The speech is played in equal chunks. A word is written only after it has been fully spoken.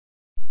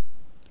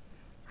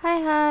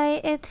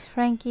Hi, it's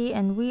Frankie,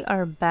 and we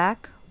are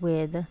back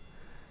with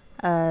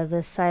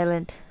the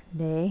Silent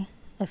Day.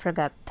 I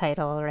forgot the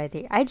title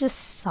already. I just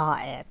saw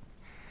it.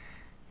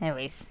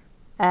 Anyways,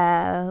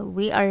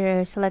 we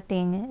are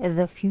selecting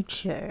the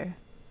future.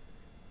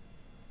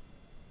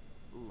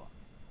 Look,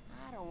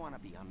 I don't want to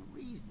be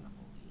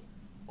unreasonable here.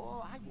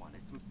 All I want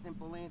is some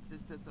simple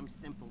answers to some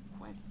simple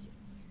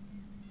questions.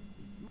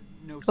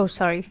 No, Oh, sir.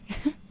 sorry.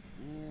 Yeah,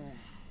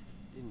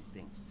 didn't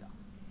think so.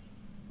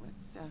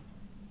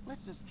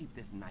 Let's just keep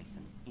this nice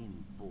and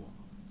informal,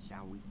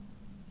 shall we?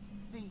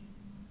 See,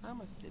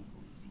 I'm a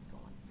simple,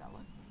 easygoing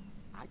fella.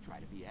 I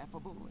try to be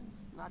affable and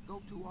not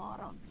go too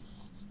hard on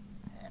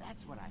people.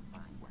 That's what I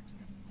find works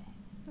the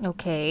best.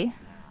 Okay.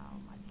 Now,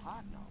 my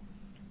partner,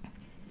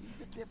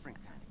 he's a different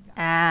kind of guy.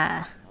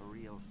 Ah, A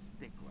real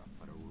stickler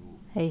for the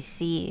rules. I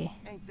see.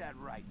 Ain't that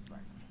right, Bert?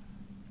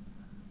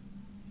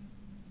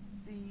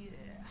 See,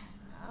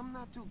 I'm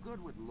not too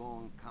good with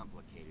long,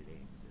 complicated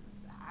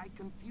answers. I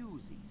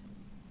confuse easily.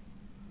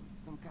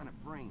 Some kind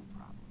of brain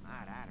problem.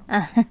 I don't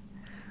know.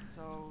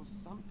 So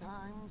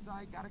sometimes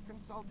I gotta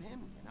consult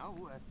him,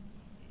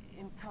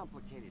 in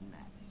complicated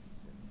matters.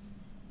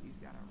 He's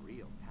got a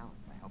real talent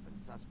for helping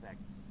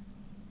suspects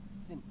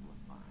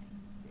simplify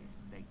their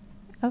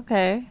statements.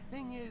 Okay.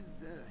 Thing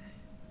is,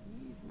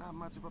 he's not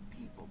much of a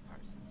people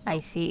person. So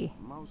I see.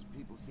 most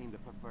people seem to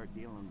prefer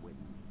dealing with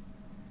me.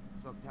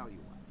 So tell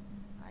you what,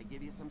 I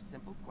give you some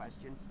simple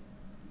questions,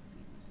 you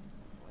feed me some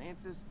simple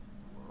answers,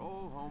 and we're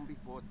all home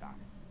before dark.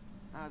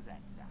 How's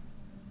that sound?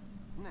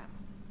 Now,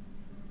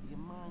 do you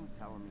mind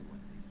telling me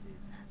what this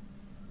is?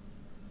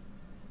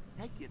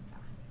 Take your time.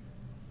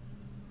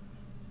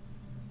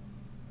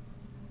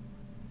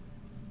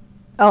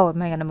 Oh,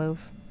 am I gonna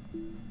move?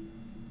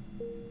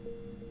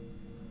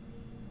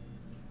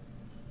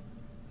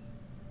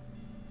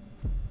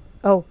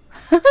 Oh.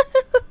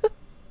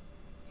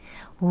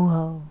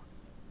 Whoa.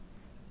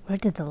 Where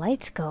did the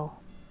lights go?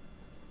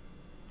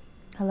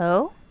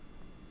 Hello?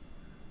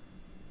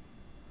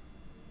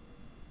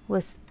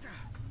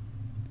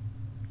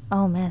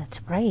 Oh man, it's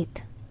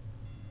bright.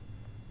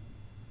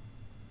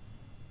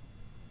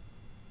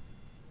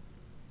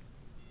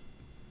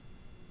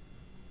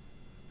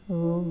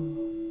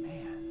 Ooh.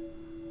 Man.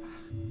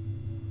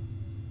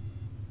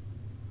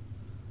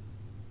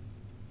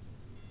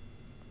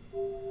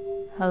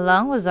 How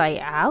long was I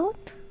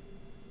out?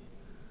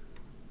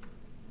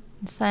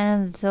 The sign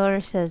on the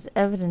door says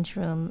evidence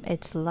room.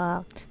 It's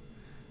locked.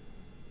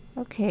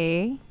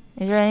 Okay.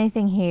 Is there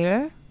anything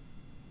here?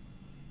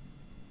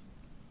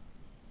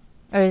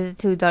 Or is it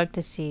too dark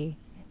to see?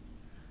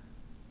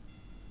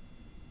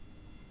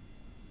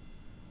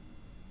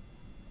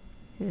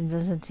 It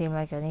doesn't seem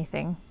like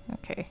anything.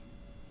 Okay.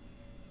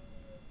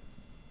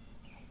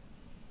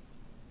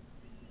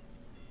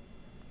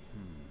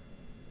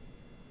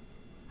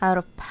 Out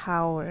of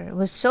power. It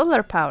was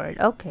solar powered.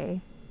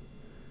 Okay.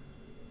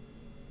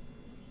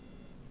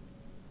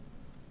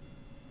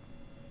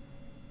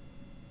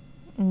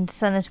 And the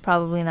sun is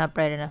probably not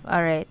bright enough.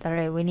 Alright.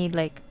 We need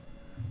like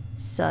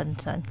sun.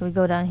 Can we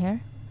go down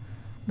here?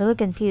 I'm a little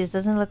confused.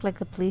 Doesn't look like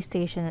the police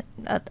station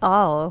at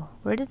all.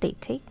 Where did they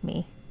take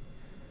me?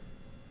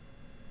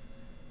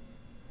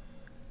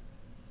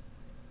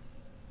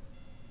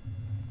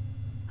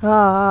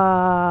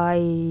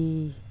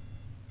 Hi.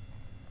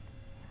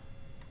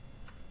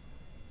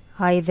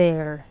 Hi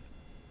there.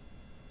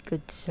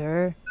 Good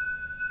sir.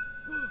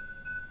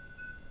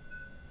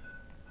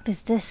 What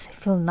is this? I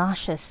feel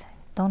nauseous.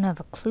 Don't have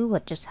a clue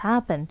what just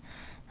happened.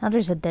 Now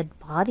there's a dead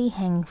body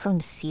hanging from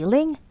the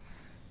ceiling?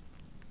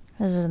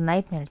 This is a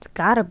nightmare. It's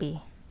gotta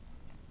be.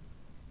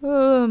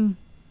 It's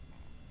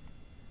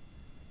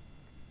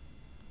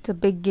a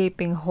big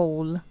gaping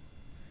hole.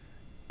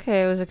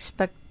 Okay, I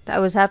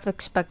was half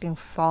expecting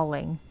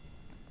falling.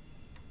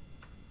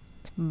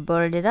 Let's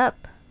board it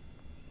up.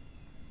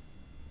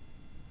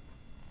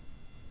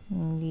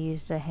 And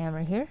use the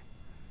hammer here.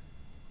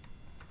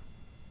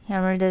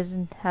 Hammer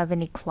doesn't have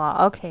any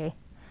claw. Okay.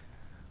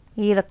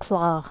 We need a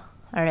claw.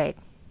 Alright.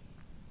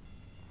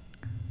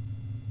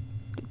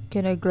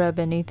 Can I grab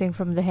anything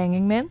from the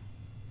hanging man?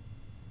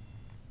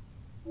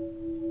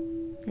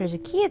 There's a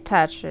key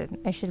attached to it.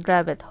 I should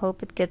grab it.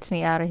 Hope it gets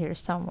me out of here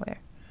somewhere.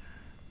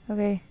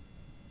 Okay.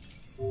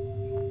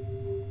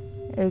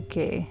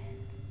 Okay.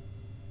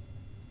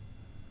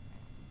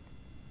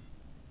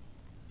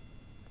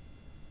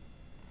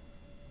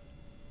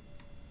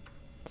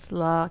 It's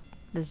locked.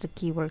 Does the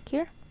key work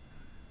here?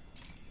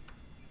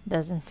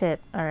 Doesn't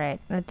fit.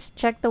 Alright. Let's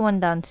check the one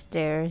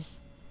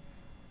downstairs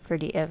for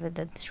the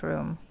evidence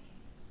room.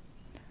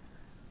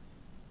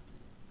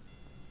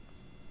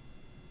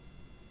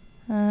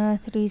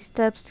 Three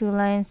steps, 2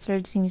 lines.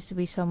 Third seems to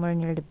be somewhere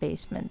near the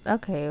basement.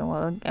 Okay,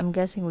 well, I'm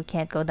guessing we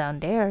can't go down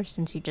there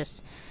since you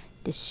just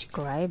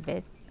described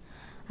it.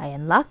 I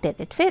unlocked it.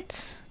 It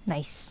fits.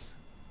 Nice.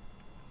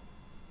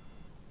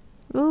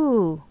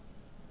 Ooh.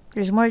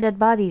 There's more dead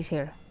bodies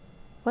here.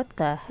 What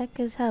the heck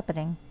is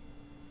happening?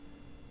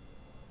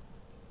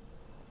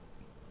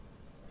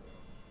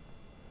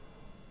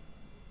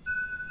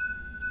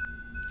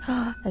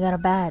 I got a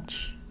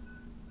badge.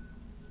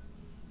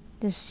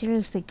 This is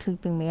seriously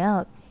creeping me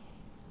out.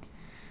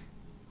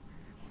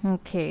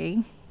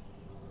 Okay.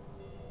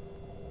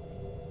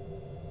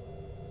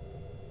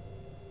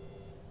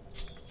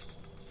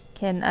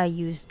 Can I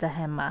use the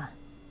hammer?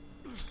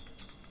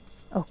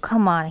 Oh,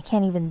 come on. I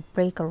can't even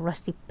break a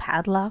rusty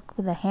padlock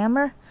with a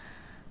hammer.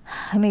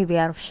 I may be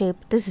out of shape,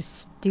 but this is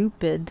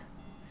stupid.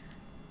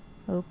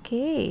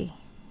 Okay.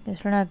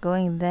 Guess we're not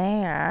going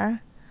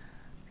there.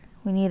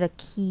 We need a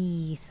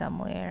key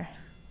somewhere.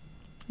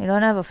 We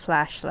don't have a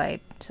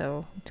flashlight,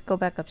 so let's go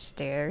back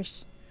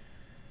upstairs.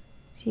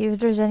 See if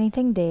there's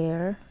anything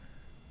there.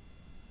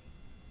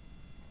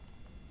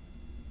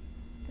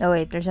 Oh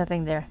wait, there's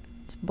nothing there.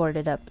 It's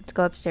boarded up. Let's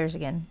go upstairs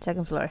again.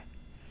 Second floor.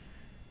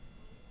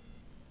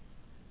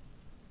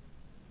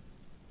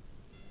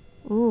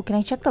 Ooh, can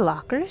I check the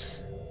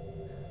lockers?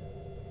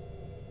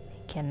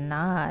 I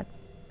cannot.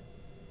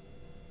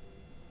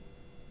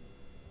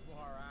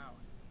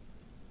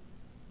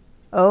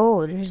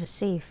 Oh, there's a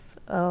safe.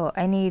 Oh,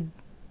 I need...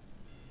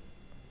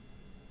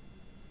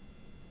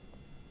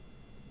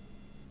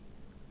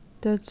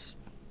 That's...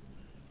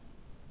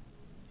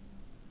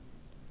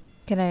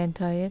 Can I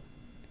untie it?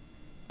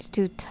 It's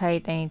too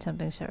tight. I need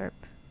something sharp.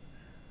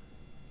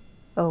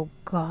 Oh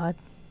god.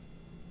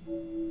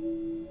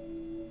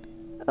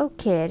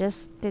 Okay,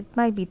 it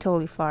might be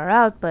totally far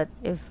out, but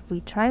if we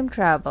time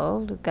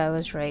travel, the guy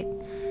was right.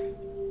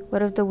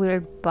 What if the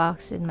weird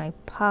box in my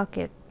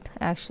pocket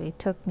actually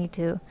took me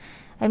to...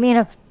 I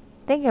mean,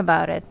 think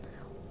about it.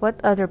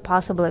 What other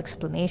possible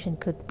explanation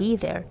could be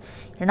there?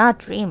 You're not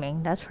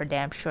dreaming, that's for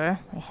damn sure.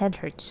 My head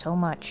hurts so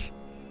much.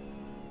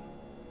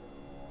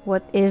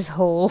 What is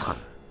hole?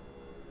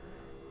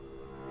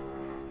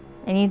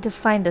 I need to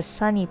find the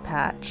sunny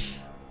patch.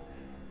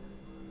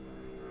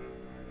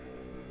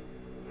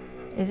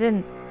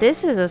 Isn't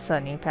this is a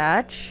sunny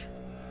patch?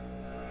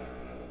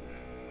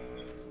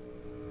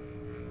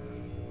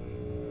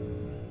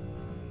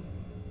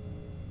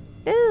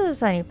 This is a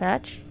sunny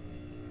patch.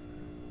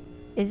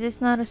 Is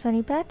this not a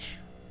sunny patch?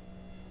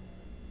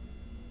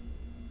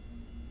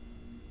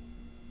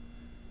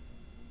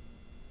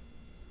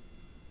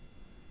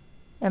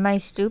 Am I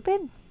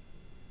stupid?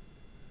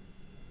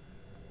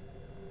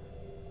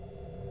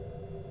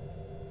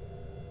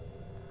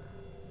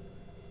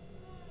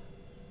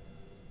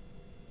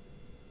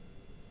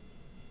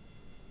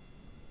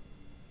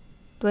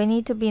 Do I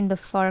need to be in the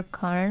far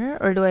corner,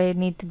 or do I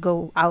need to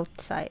go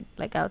outside?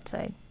 Like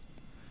outside.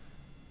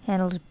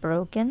 Handle's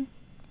broken.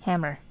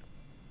 Hammer.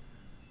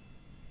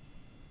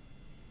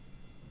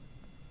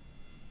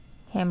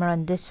 Hammer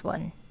on this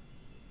one.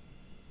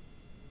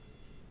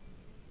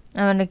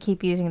 I'm gonna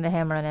keep using the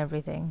hammer on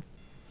everything.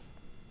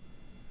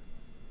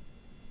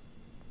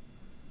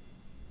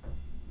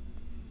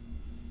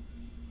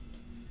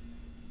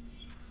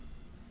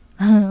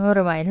 What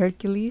am I,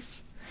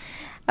 Hercules?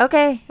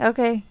 Okay,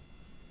 okay.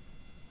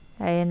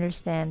 I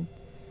understand.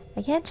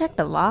 I can't check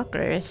the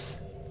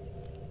lockers.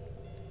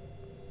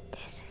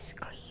 This is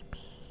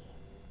creepy.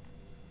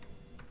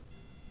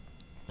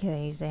 Can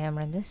I use the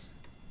hammer on this?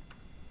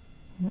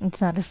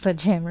 It's not a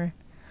sledgehammer.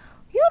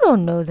 You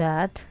don't know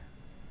that.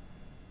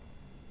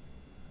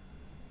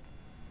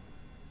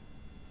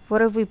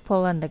 What if we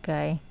pull on the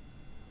guy?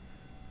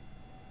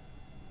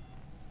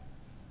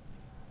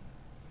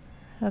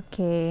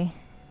 Okay.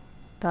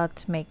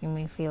 Thoughts making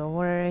me feel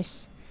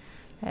worse.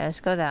 Let's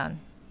go down.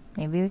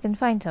 Maybe we can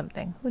find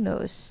something. Who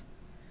knows?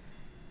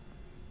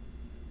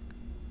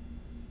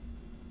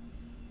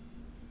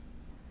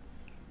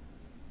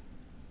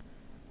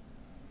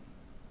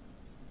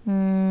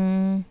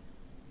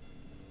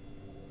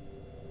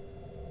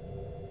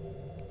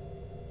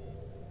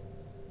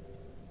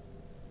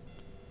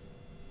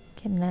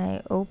 Can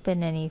I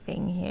open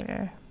anything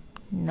here?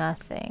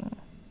 Nothing.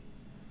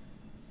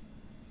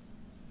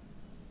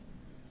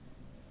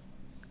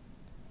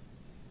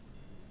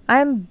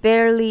 I'm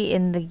barely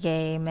in the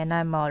game and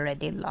I'm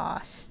already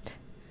lost.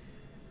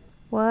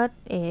 What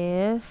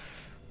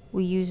if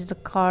we use the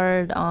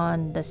card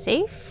on the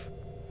safe?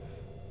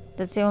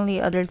 That's the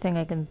only other thing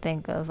I can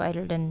think of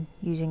other than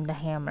using the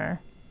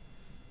hammer.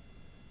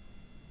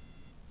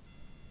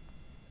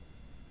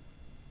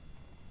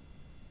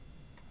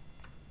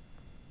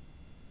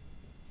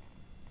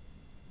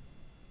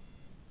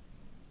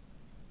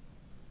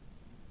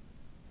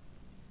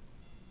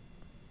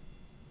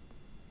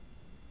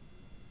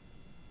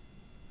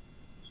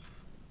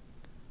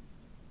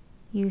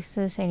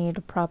 Useless, I need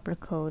a proper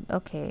code.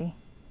 Okay.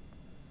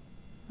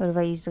 What if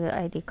I use the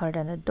ID card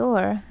on the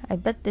door? I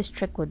bet this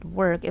trick would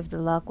work if the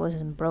lock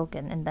wasn't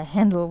broken and the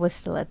handle was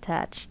still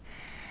attached.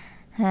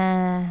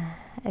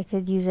 I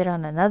could use it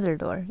on another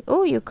door.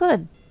 Oh, you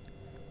could.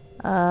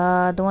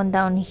 The one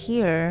down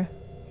here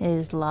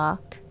is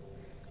locked.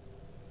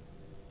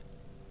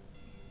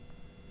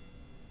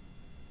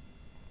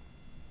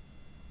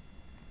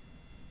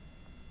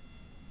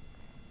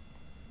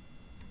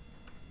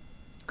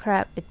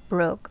 Crap, it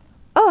broke.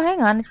 Oh,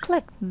 hang on, it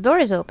clicked. The door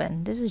is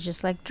open. This is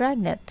just like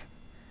Dragnet.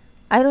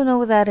 I don't know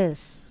what that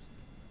is.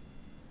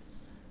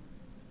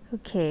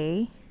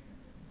 Okay.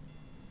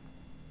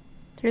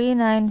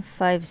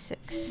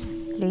 3956.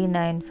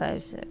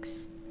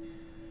 3956.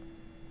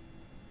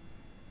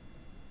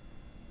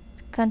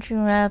 Country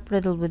map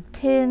riddled with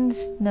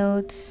pins,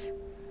 notes.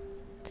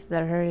 It's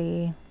the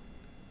hurry.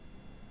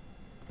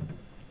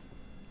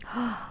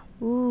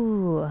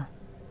 Ooh,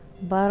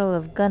 bottle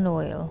of gun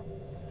oil.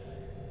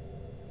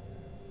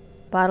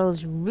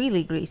 Bottle's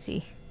really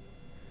greasy.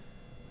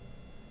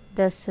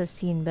 This has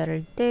seen better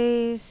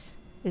days.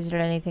 Is there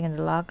anything in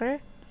the locker?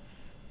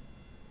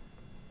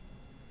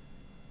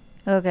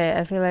 Okay,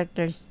 I feel like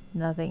there's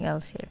nothing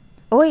else here.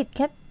 Oh wait,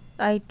 can't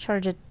I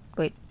charge it?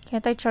 Wait,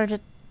 can't I charge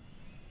it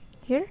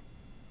here?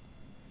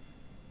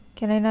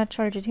 Can I not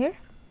charge it here?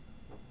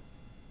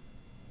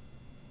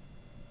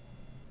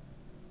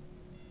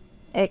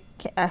 I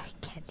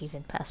can't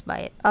even pass by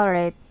it.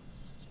 Alright.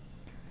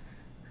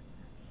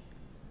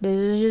 This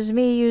is just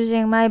me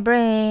using my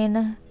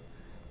brain.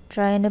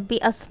 Trying to be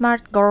a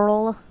smart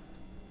girl.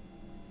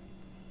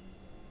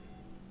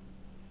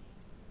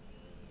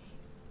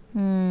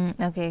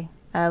 Okay.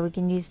 We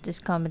can use this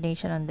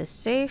combination on this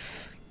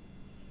safe.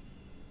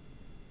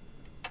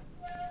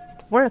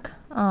 Work.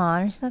 Aw,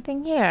 there's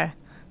nothing here.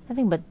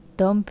 Nothing but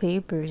dumb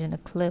papers and a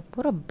clip.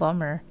 What a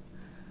bummer.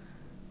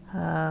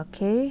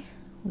 Okay.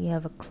 We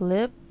have a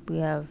clip. We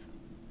have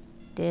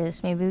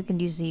this. Maybe we can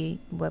use the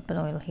weapon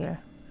oil here.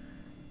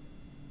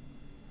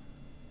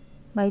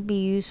 Might be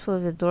useful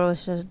if the door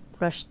was just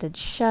rusted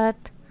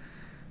shut.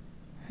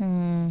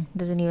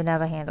 Doesn't even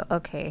have a handle.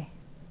 Okay.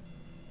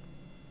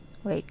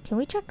 Wait, can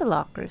we check the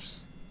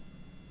lockers?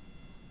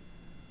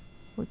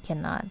 We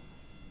cannot.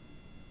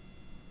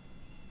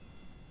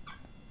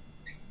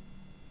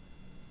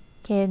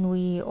 Can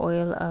we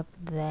oil up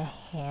the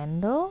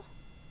handle?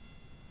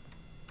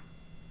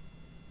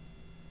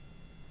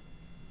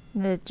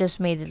 It just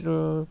made it a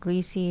little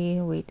greasy.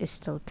 Weight is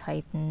still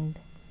tightened.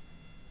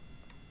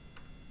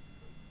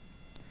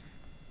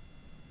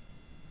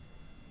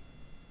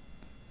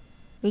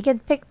 We can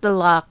pick the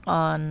lock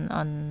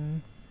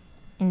on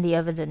in the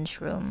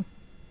evidence room.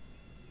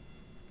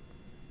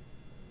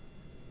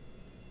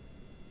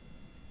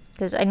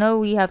 Because I know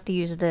we have to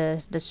use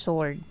the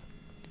sword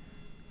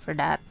for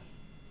that.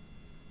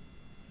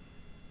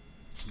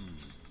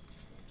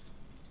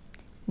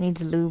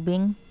 Needs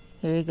lubing.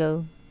 Here we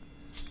go.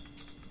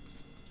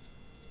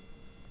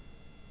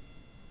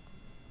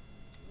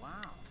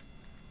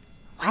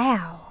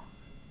 Wow.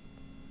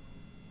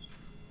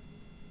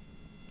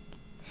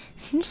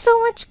 So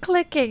much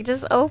clicking.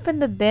 Just open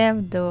the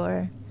damn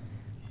door.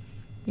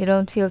 You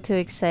don't feel too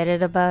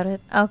excited about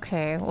it?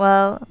 Okay,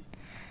 well,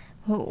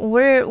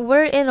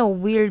 we're in a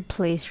weird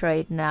place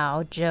right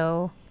now,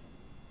 Joe.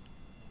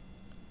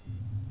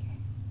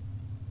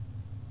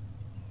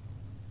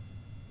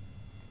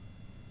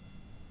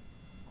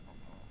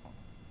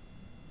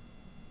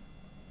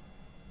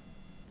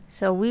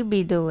 So we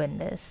be doing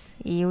this.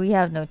 We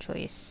have no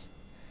choice.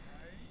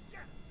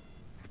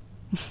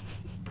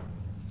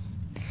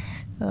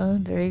 Oh,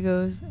 there he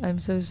goes. I'm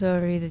so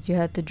sorry that you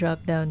had to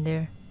drop down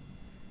there.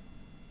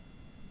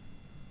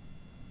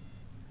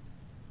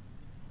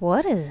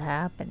 What is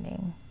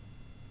happening?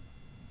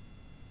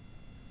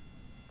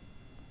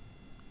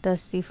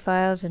 Dusty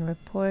files and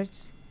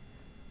reports.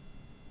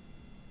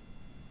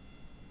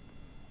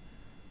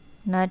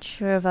 Not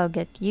sure if I'll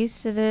get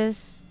used to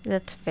this.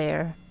 That's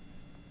fair.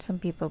 Some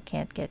people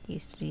can't get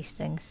used to these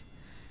things.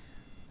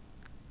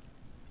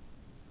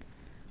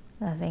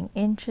 Nothing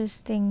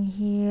interesting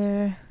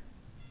here.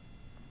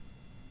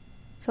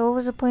 So what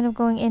was the point of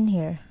going in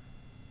here?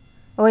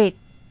 Oh wait.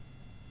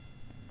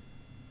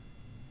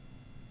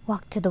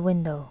 Walk to the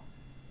window.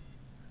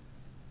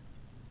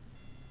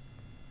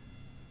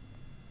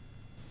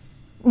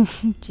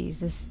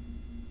 Jesus.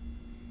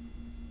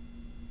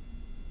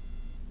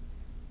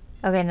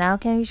 Okay, now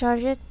can we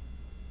charge it?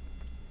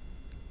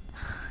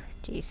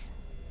 Jeez.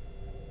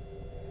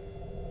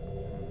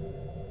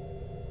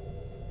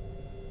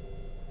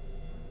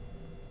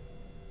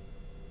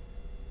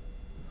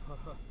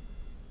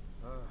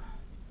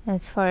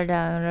 It's far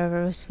down.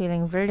 River was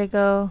feeling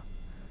vertigo.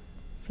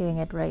 Feeling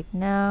it right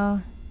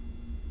now.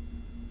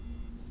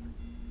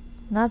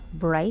 Not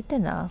bright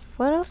enough.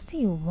 What else do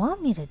you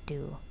want me to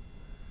do?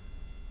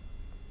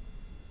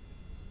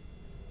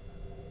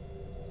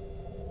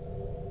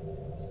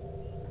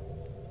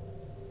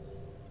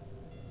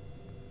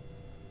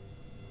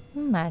 Oh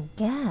my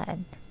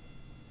god.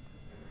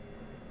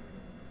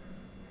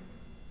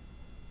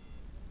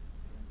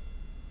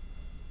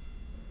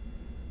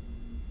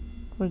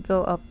 We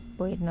go up.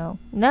 Wait, no.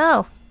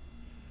 No!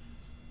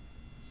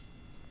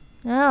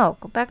 No!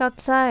 Go back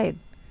outside.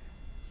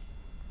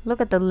 Look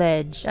at the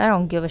ledge. I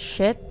don't give a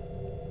shit.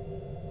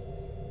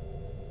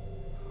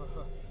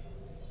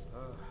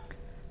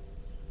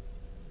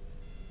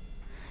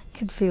 I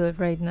can feel it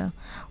right now.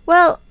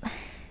 Well,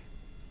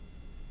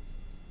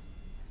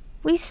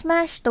 we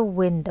smashed the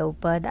window,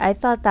 but I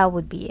thought that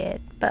would be it.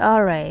 But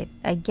alright,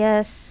 I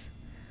guess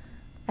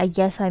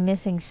I'm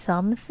missing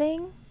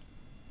something?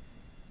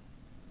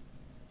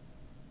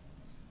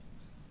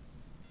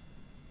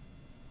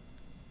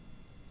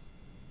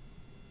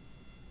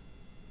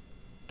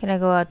 Can I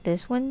go out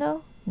this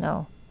window?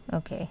 No.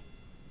 Okay.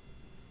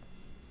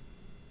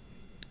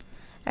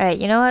 Alright,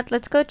 you know what?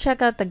 Let's go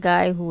check out the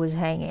guy who was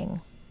hanging.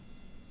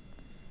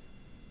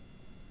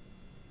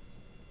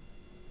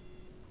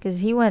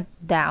 Because he went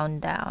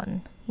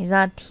down. He's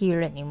not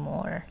here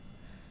anymore.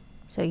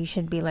 So you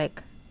should be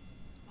like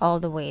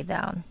all the way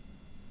down.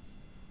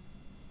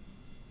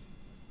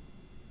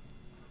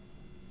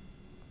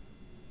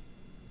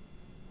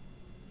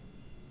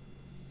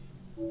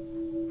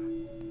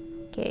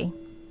 Okay.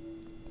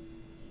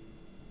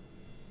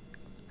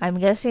 I'm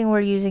guessing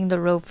we're using the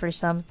rope for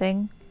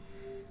something.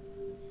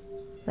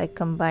 Like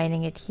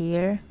combining it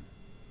here.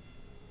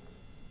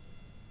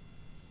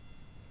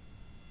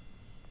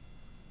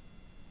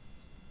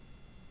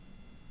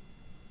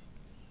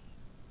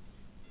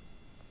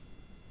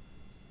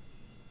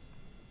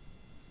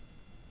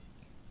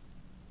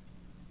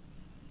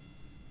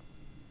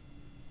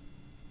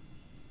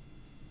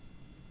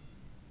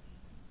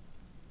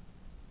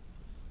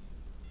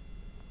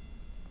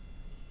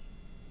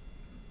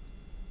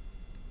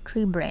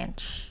 Tree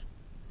branch.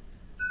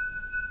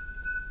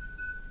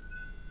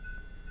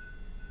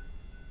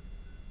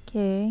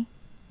 Okay.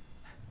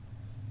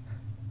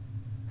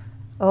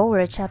 Oh, we're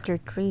at chapter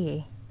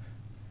 3.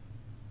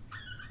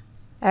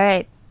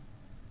 Alright.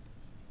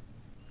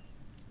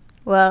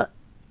 Well,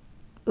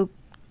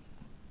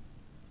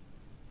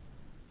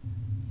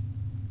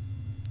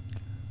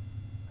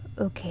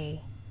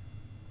 okay.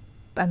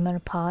 I'm gonna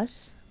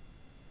pause.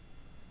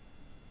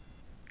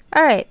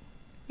 Alright.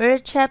 We're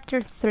at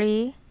chapter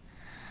 3.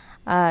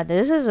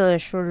 This is a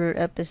shorter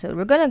episode.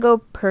 We're gonna go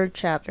per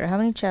chapter. How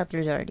many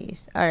chapters are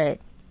these?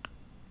 Alright.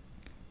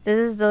 This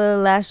is the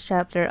last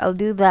chapter. I'll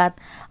do that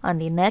on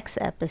the next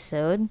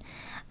episode.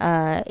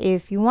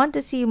 If you want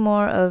to see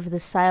more of the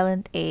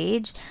Silent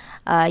Age,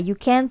 you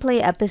can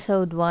play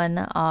episode 1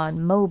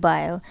 on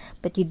mobile,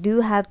 but you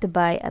do have to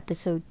buy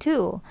episode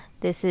 2.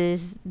 This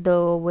is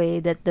the way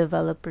that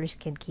developers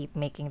can keep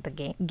making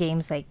the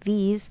games like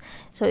these.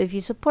 So if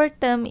you support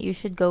them, you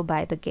should go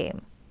buy the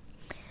game.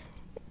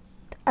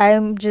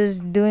 I'm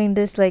just doing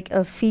this like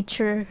a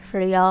feature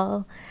for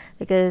y'all,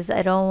 because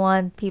I don't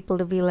want people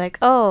to be like,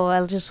 oh,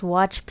 I'll just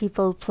watch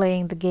people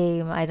playing the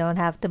game. I don't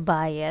have to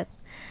buy it.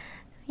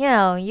 You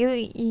know,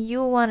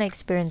 you want to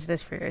experience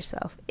this for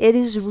yourself. It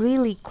is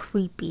really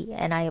creepy,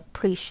 and I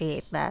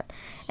appreciate that.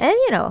 And,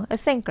 you know, a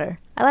thinker.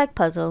 I like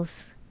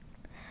puzzles.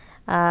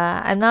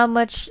 I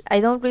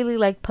don't really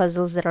like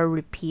puzzles that are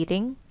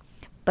repeating.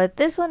 But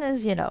this one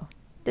is, you know,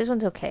 this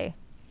one's okay.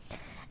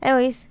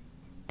 Anyways,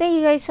 thank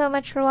you guys so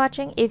much for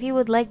watching. If you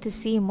would like to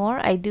see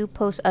more, I do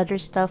post other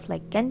stuff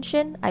like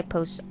Genshin, I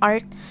post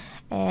art,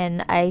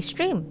 and I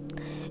stream.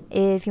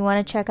 If you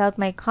want to check out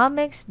my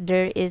comics,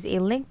 there is a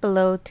link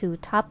below to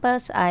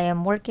TAPAS. I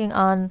am working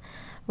on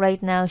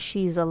right now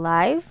She's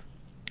Alive.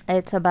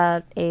 It's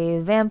about a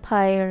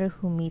vampire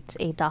who meets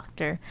a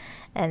doctor,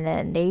 and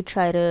then they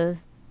try to,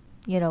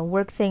 you know,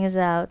 work things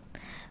out,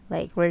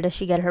 like where does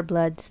she get her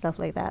blood, stuff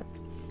like that.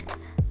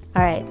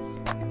 Alright.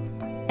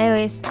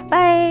 Anyways,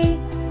 bye!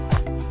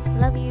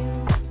 Love you.